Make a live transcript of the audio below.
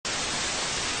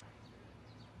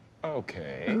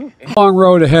Okay. Long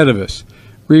road ahead of us,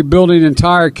 rebuilding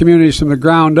entire communities from the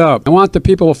ground up. I want the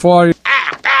people of Florida.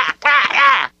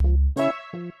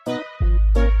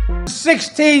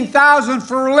 16,000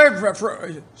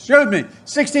 excuse me,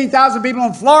 16,000 people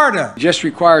in Florida. Just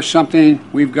requires something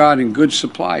we've got in good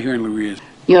supply here in Louisiana.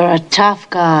 You're a tough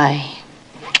guy.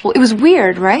 Well, it was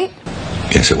weird, right?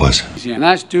 Yes, it was. And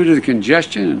that's due to the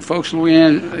congestion, and folks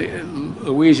in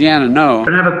Louisiana know. I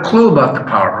don't have a clue about the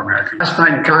power of America. Last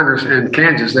night in Congress in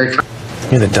Kansas, they...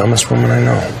 You're the dumbest woman I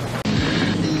know.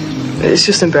 It's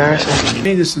just embarrassing. I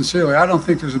mean this sincerely. I don't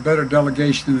think there's a better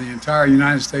delegation in the entire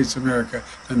United States of America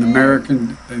than the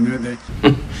American.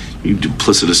 You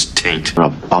duplicitous taint. You're a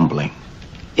bumbling,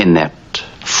 inept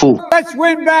fool. Let's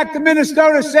win back the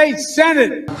Minnesota State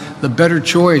Senate. The better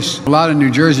choice. A lot of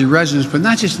New Jersey residents, but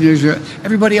not just New Jersey,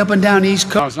 everybody up and down the East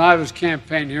Coast. I was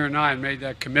campaigning here and I made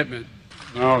that commitment.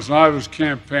 What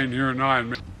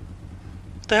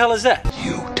the hell is that?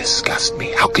 You disgust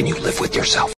me. How can you live with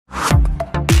yourself?